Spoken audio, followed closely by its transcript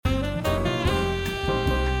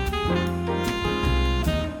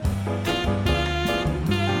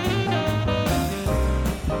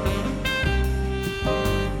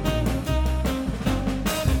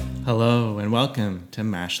and welcome to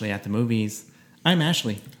Mashley at the Movies. I'm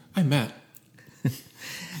Ashley. I'm Matt.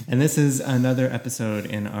 And this is another episode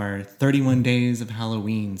in our 31 Days of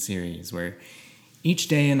Halloween series, where each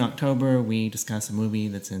day in October we discuss a movie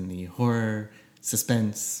that's in the horror,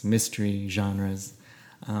 suspense, mystery genres.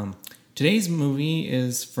 Today's movie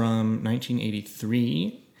is from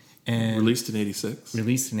 1983. And Released in 86.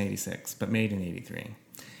 Released in 86, but made in 83.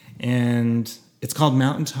 And it's called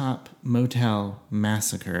Mountaintop Motel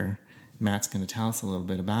Massacre. Matt's going to tell us a little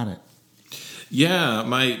bit about it. Yeah,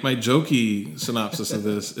 my jokey synopsis of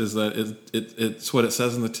this is that it's what it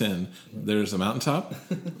says in the tin. There's a mountaintop,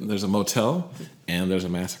 there's a motel, and there's a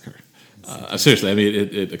massacre. Seriously, I mean,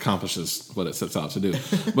 it accomplishes what it sets out to do.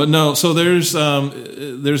 But no, so there's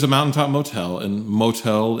a mountaintop motel, and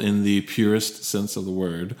motel in the purest sense of the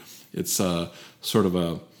word. It's sort of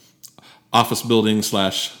a office building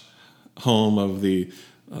 / home of the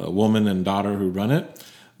woman and daughter who run it.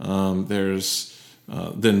 There's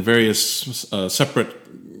then various separate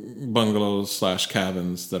bungalows /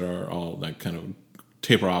 cabins that are all like kind of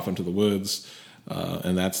taper off into the woods,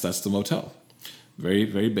 and that's the motel. Very,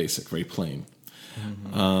 very basic, very plain.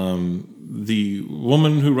 Mm-hmm. The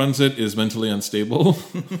woman who runs it is mentally unstable,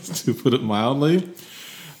 to put it mildly,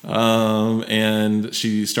 and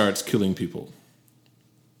she starts killing people.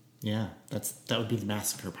 Yeah, that would be the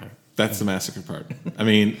massacre part. That's the massacre part. I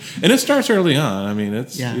mean, and it starts early on. I mean,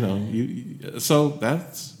 it's so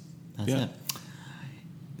that's it.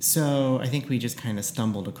 So I think we just kind of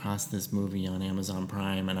stumbled across this movie on Amazon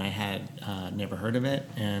Prime, and I had never heard of it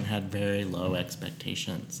and had very low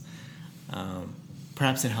expectations.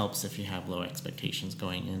 Perhaps it helps if you have low expectations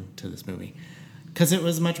going into this movie, because it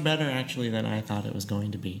was much better actually than I thought it was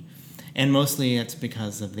going to be, and mostly it's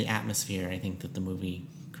because of the atmosphere I think that the movie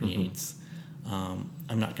creates. Mm-hmm.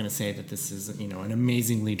 I'm not going to say that this is an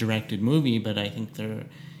amazingly directed movie, but I think there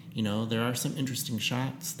are some interesting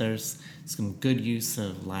shots. There's some good use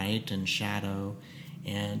of light and shadow,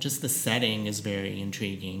 and just the setting is very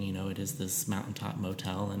intriguing. It is this mountaintop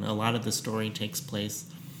motel, and a lot of the story takes place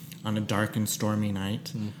on a dark and stormy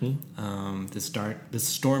night. Mm-hmm. This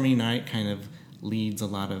stormy night kind of leads a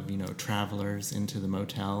lot of travelers into the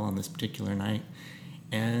motel on this particular night,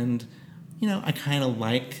 and I kind of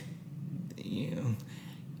like.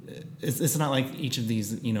 It's not like each of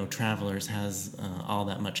these travelers has all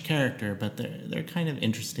that much character, but they're kind of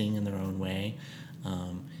interesting in their own way.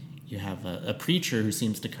 You have a preacher who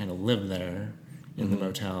seems to kind of live there in the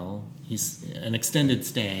motel. He's an extended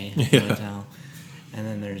stay in the motel, and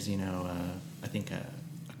then there's I think a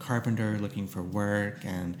carpenter looking for work,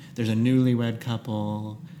 and there's a newlywed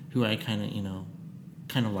couple who I kind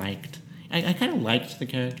of liked. I kind of liked the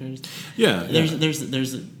characters. Yeah.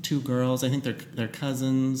 There's two girls. I think they're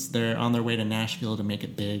cousins. They're on their way to Nashville to make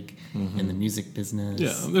it big in the music business.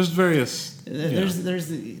 Yeah. There's various. There's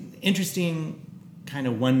interesting kind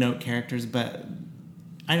of one-note characters, but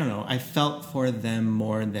I don't know. I felt for them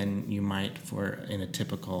more than you might in a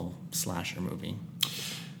typical slasher movie.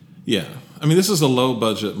 Yeah, I mean, this is a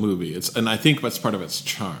low-budget movie. And I think that's part of its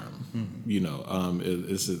charm. Mm-hmm.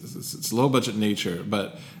 It's low-budget nature,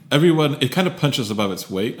 but everyone, it kind of punches above its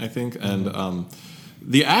weight, I think. And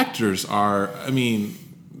the actors are, I mean,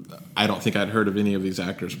 I don't think I'd heard of any of these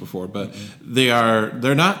actors before, but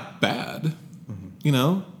they're not bad. Mm-hmm.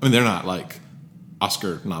 I mean, they're not like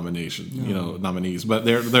Oscar nominees, but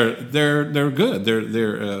they're good.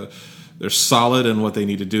 They're solid in what they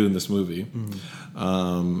need to do in this movie. Mm-hmm.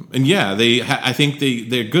 And yeah, I think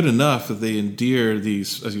they're good enough that they endear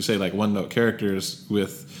these, as you say, like one-note characters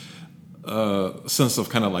with a sense of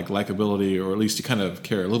kind of like likability, or at least you kind of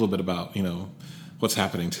care a little bit about, what's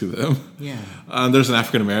happening to them. Yeah. There's an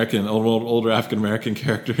older African-American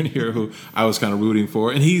character in here who I was kind of rooting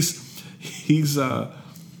for. And he's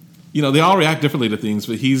they all react differently to things,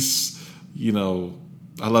 but he's,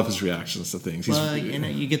 I love his reactions to things.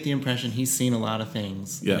 You get the impression he's seen a lot of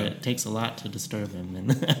things. Yeah. It takes a lot to disturb him.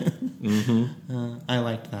 And I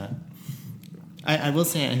liked that. I will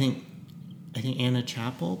say, I think Anna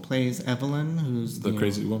Chapel plays Evelyn, who's the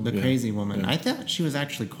crazy woman. The crazy woman. Yeah. I thought she was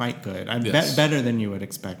actually quite good. Better than you would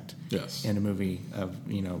expect. Yes. In a movie of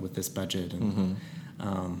with this budget, and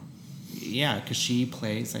because she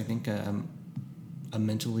plays, I think, a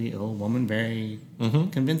mentally ill woman very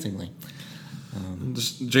convincingly.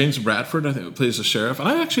 James Bradford, I think, plays the sheriff, and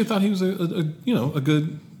I actually thought he was a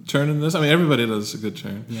good turn in this. I mean, everybody does a good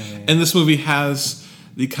turn, and this movie has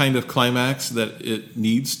the kind of climax that it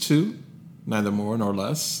needs to, neither more nor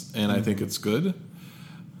less, and I think it's good.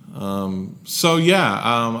 I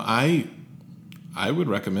would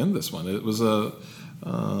recommend this one. It was to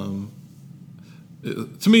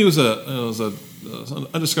me it was a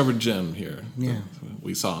undiscovered gem here. Yeah. That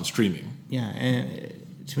we saw on streaming. Yeah,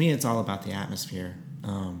 and to me, it's all about the atmosphere.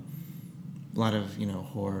 A lot of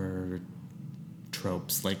horror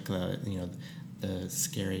tropes, like the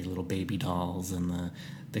scary little baby dolls and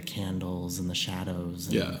the candles and the shadows.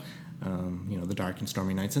 And, Yeah. The dark and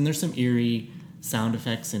stormy nights. And there's some eerie sound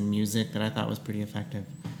effects and music that I thought was pretty effective.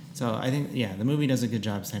 So I think, the movie does a good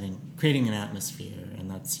job creating an atmosphere, and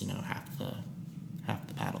that's half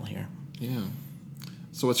the battle here. Yeah.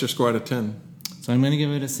 So what's your score out of 10? So I'm going to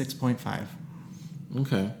give it a 6.5.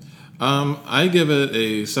 Okay. I give it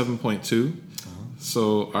a 7.2.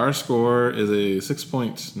 So our score is a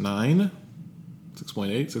 6.9,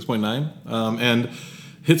 6.8, 6.9. And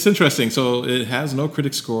it's interesting. So it has no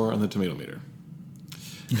critic score on the tomato meter.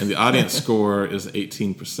 And the audience score is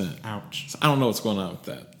 18%. Ouch. So I don't know what's going on with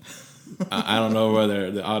that. I don't know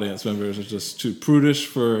whether the audience members are just too prudish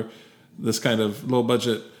for this kind of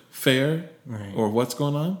low-budget fare, right, or what's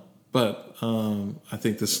going on. But I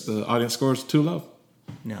think the audience score is too low.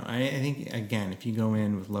 No, I think, again, if you go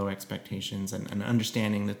in with low expectations and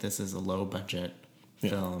understanding that this is a low-budget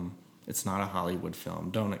film, it's not a Hollywood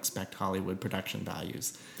film. Don't expect Hollywood production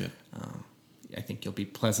values. Yeah. I think you'll be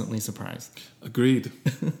pleasantly surprised. Agreed.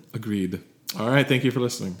 Agreed. All right. Thank you for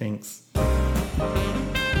listening. Thanks.